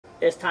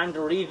it's time to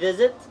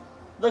revisit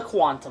the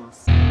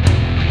Quantums.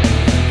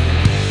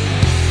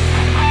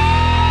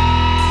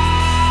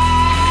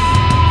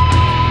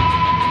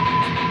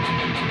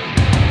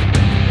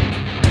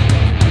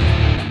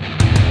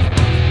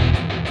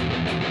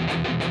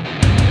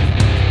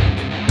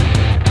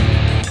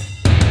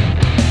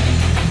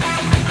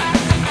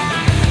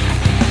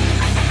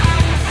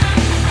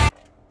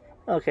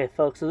 Okay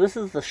folks, so this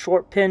is the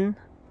short pin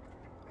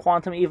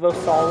Quantum Evo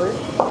Solid.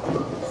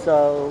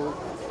 So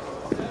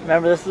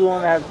remember, this is the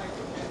one that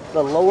has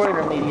the lower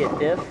intermediate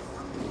diff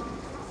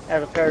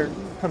as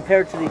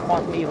compared to the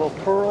Quantum Evo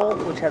Pearl,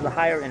 which has a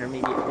higher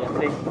intermediate diff.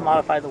 They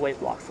modified the weight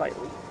block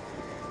slightly.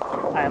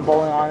 I am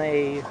bowling on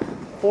a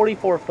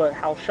 44-foot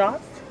house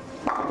shot,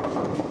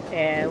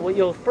 and what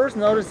you'll first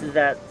notice is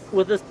that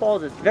with this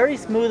ball, it's very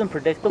smooth and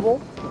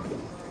predictable.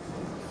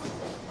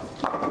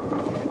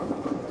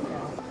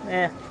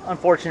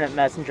 Unfortunate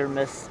messenger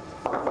miss.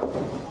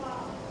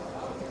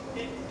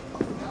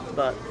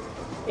 But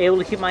able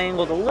to keep my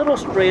angles a little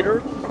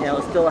straighter. You know,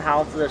 it's still a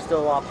house, so there's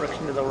still a lot of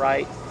friction to the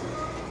right.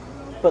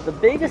 But the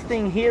biggest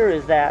thing here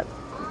is that,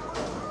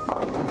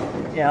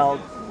 you know,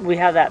 we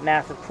have that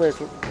massive cliff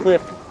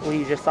where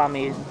you just saw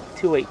me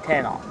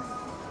 2-8-10 on.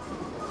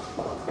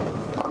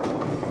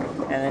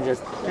 And then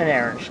just an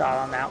errant shot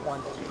on that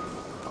one.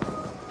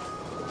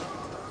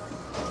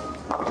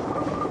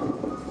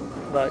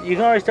 But you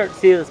can already start to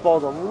see this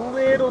ball's a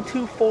little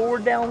too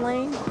forward down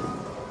lane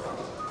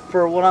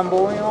for what I'm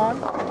bowling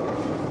on.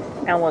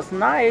 And what's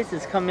nice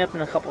is coming up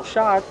in a couple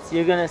shots,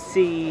 you're going to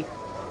see, you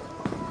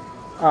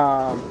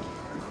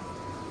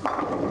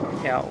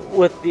know,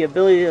 with the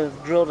ability to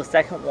drill the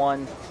second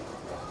one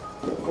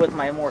with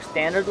my more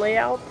standard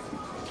layout,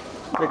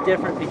 the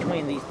difference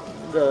between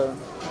the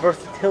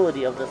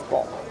versatility of this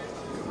ball.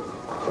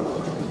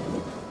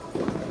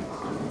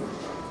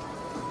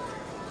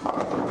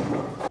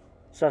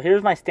 So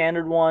here's my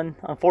standard one.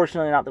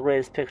 Unfortunately, not the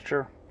greatest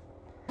picture.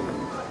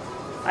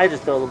 I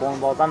just throw the bowling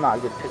balls. I'm not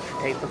a good picture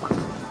taker.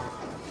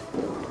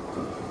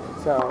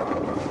 So,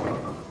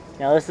 you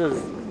know, this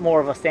is more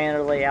of a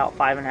standard layout,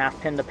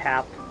 5.5 pin to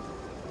pap.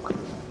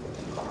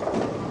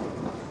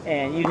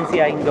 And you can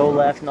see I can go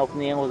left and open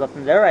the angles up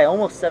in there. I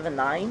almost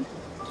 7-9,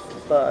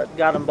 but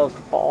got them both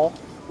to fall.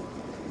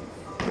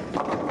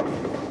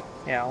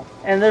 You know,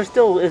 and there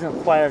still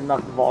isn't quite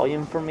enough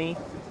volume for me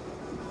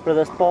for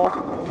this ball.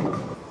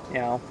 You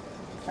know,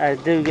 I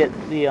do get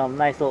the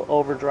nice little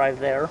overdrive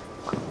there.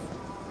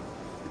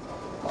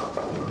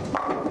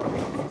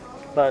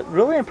 But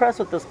really impressed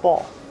with this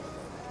ball.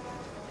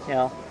 You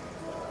know,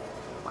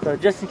 so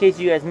just in case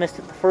you guys missed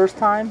it the first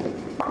time,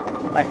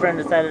 my friend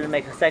decided to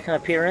make a second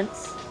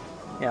appearance.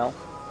 You know,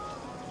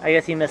 I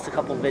guess he missed a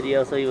couple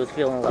videos, so he was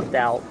feeling left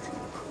out.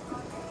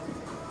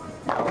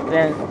 You know,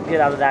 then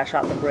get out of that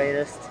shot the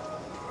greatest.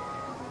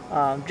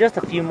 Just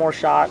a few more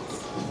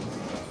shots.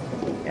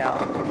 You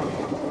know,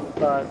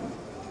 but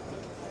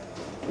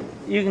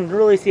you can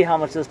really see how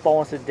much this ball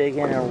wants to dig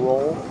in and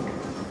roll.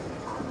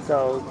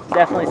 So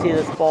definitely see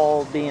this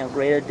ball being a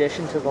great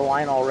addition to the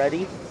line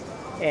already,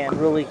 and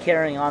really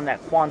carrying on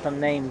that Quantum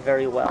name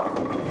very well.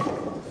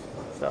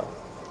 So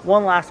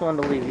one last one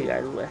to leave you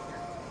guys with.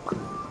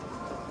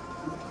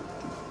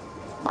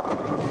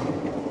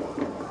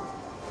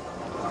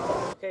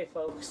 Okay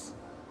folks,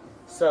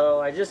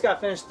 so I just got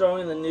finished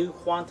throwing the new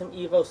Quantum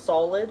Evo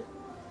Solid.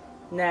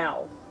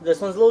 Now, this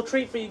one's a little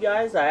treat for you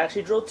guys. I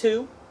actually drilled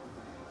two.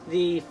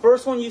 The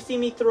first one you see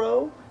me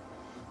throw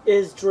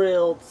is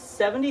drilled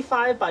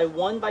 75 by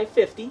 1 by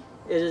 50.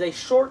 It is a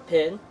short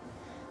pin.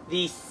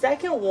 The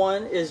second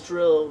one is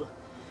drilled,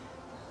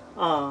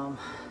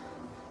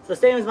 it's the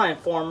same as my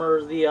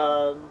Informer,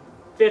 the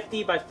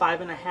 50 by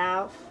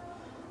 5.5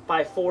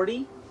 by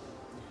 40.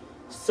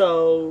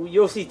 So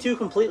you'll see two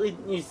completely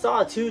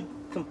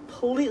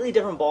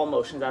different ball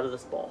motions out of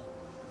this ball.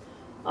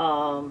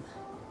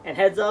 And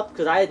heads up,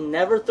 because I had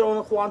never thrown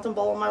a Quantum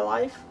ball in my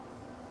life,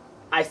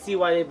 I see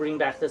why they bring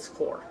back this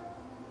core.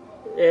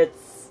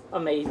 It's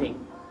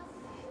amazing.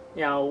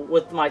 You know,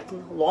 with my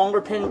longer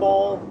pin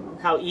ball,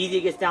 how easy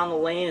it gets down the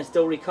lane and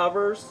still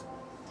recovers,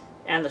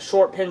 and the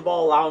short pin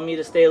ball allowing me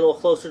to stay a little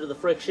closer to the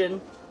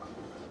friction.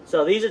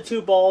 So these are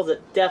two balls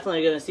that definitely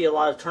are going to see a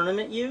lot of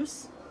tournament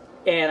use.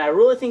 And I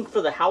really think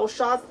for the house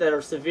shots that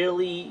are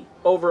severely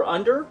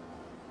over-under,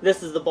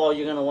 this is the ball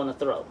you're going to want to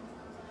throw.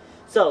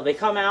 So they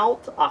come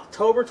out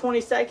October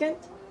 22nd.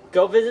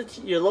 Go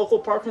visit your local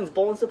Parkman's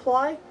Bowling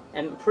Supply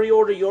and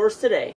pre-order yours today.